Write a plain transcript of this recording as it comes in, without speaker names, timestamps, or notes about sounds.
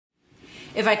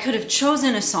if I could have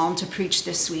chosen a psalm to preach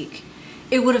this week,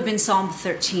 it would have been Psalm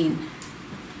 13.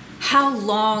 How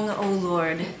long, O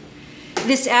Lord?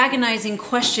 This agonizing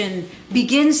question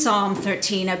begins Psalm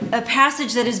 13, a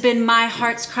passage that has been my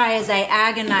heart's cry as I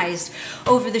agonized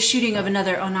over the shooting of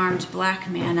another unarmed black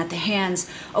man at the hands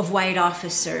of white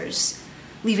officers,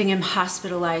 leaving him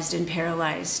hospitalized and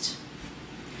paralyzed.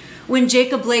 When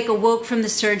Jacob Blake awoke from the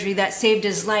surgery that saved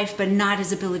his life but not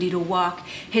his ability to walk,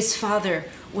 his father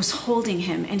was holding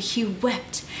him, and he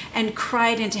wept and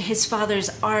cried into his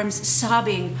father's arms,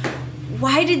 sobbing,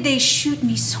 "Why did they shoot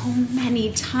me so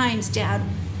many times, Dad?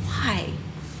 Why?"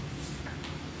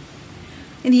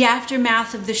 In the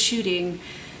aftermath of the shooting,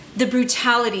 the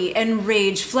brutality and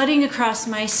rage flooding across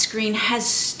my screen has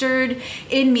stirred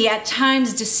in me at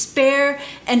times despair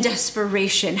and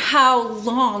desperation. How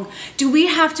long do we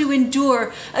have to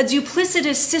endure a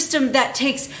duplicitous system that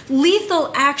takes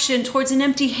lethal action towards an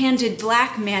empty-handed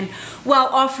black man while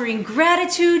offering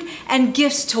gratitude and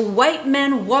gifts to white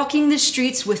men walking the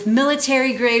streets with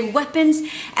military-grade weapons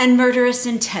and murderous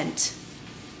intent?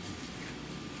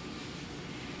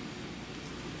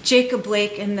 Jacob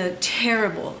Blake and the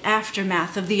terrible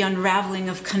aftermath of the unraveling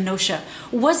of Kenosha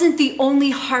wasn't the only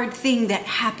hard thing that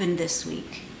happened this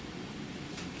week.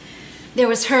 There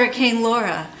was Hurricane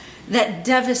Laura that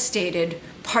devastated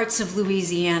parts of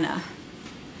Louisiana.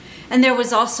 And there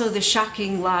was also the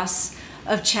shocking loss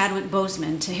of Chadwick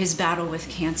Boseman to his battle with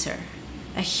cancer,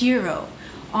 a hero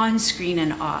on screen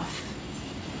and off.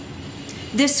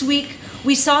 This week,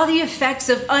 we saw the effects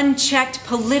of unchecked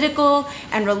political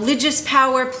and religious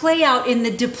power play out in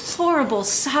the deplorable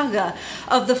saga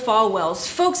of the Falwells,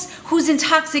 folks whose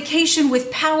intoxication with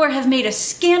power have made a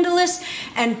scandalous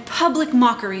and public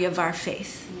mockery of our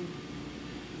faith.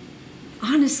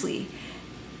 Honestly,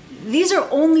 these are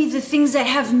only the things that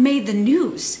have made the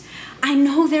news. I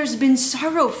know there's been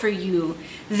sorrow for you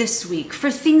this week, for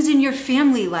things in your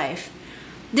family life.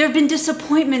 There have been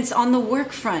disappointments on the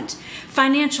work front,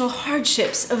 financial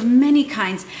hardships of many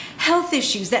kinds, health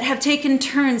issues that have taken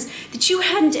turns that you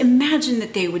hadn't imagined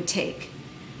that they would take.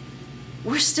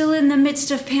 We're still in the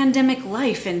midst of pandemic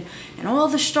life and all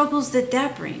the struggles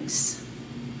that brings.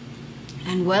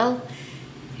 And well,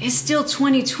 it's still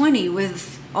 2020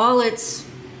 with all its...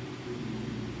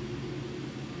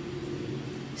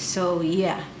 So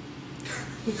yeah,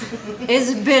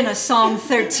 it's been a Psalm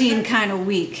 13 kind of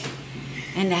week.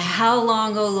 And how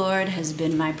long, O Lord, has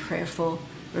been my prayerful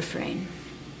refrain.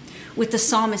 With the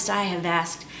psalmist, I have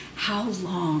asked, how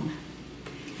long?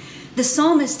 The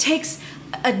psalmist takes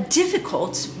a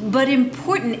difficult but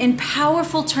important and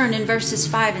powerful turn in verses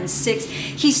 5 and 6.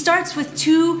 He starts with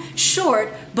two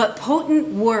short but potent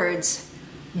words,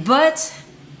 but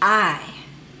I.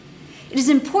 It is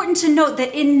important to note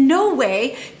that in no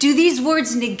way do these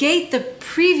words negate the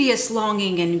previous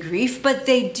longing and grief, but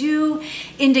they do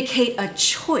indicate a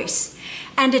choice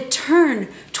and a turn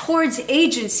towards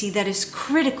agency that is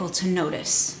critical to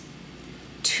notice.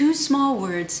 Two small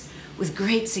words with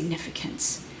great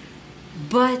significance.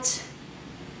 But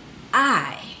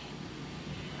I,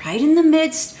 right in the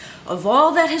midst of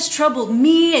all that has troubled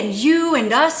me and you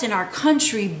and us in our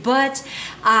country, but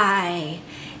I,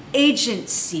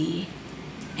 agency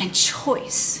and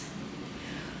choice.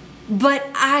 But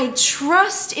I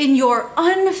trust in your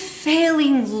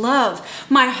unfailing love.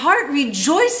 My heart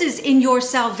rejoices in your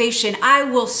salvation. I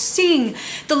will sing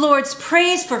the Lord's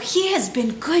praise, for he has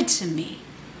been good to me.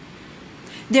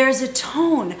 There is a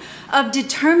tone of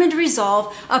determined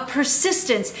resolve, a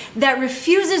persistence that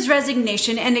refuses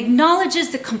resignation and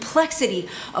acknowledges the complexity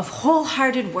of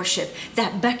wholehearted worship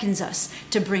that beckons us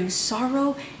to bring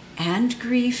sorrow and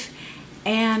grief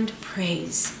and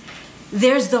praise.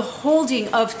 There's the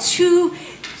holding of two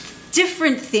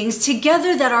different things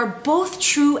together that are both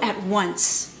true at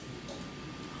once.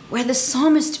 Where the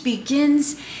psalmist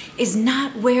begins is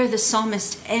not where the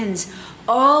psalmist ends.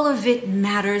 All of it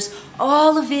matters.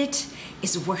 All of it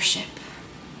is worship.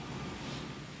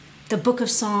 The book of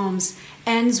Psalms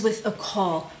ends with a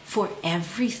call for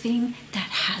everything that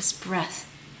has breath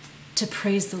to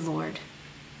praise the Lord.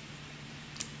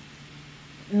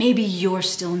 Maybe you're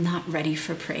still not ready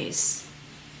for praise.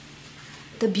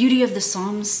 The beauty of the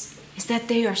Psalms is that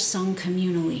they are sung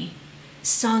communally,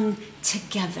 sung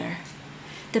together.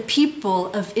 The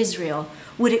people of Israel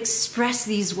would express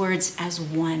these words as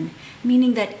one,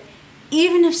 meaning that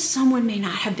even if someone may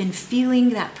not have been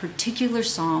feeling that particular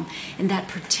psalm in that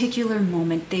particular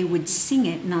moment, they would sing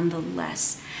it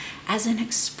nonetheless as an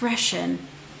expression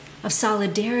of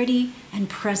solidarity and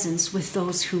presence with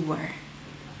those who were.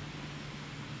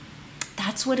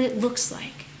 That's what it looks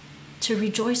like to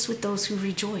rejoice with those who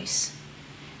rejoice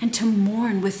and to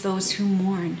mourn with those who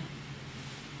mourn.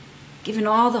 Given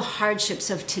all the hardships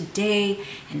of today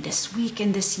and this week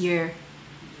and this year,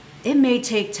 it may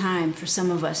take time for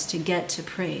some of us to get to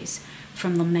praise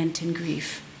from lament and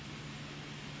grief.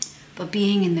 But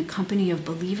being in the company of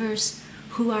believers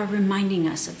who are reminding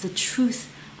us of the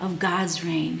truth of God's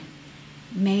reign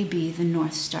may be the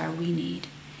North Star we need,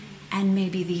 and may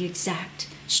be the exact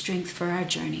strength for our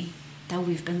journey that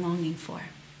we've been longing for.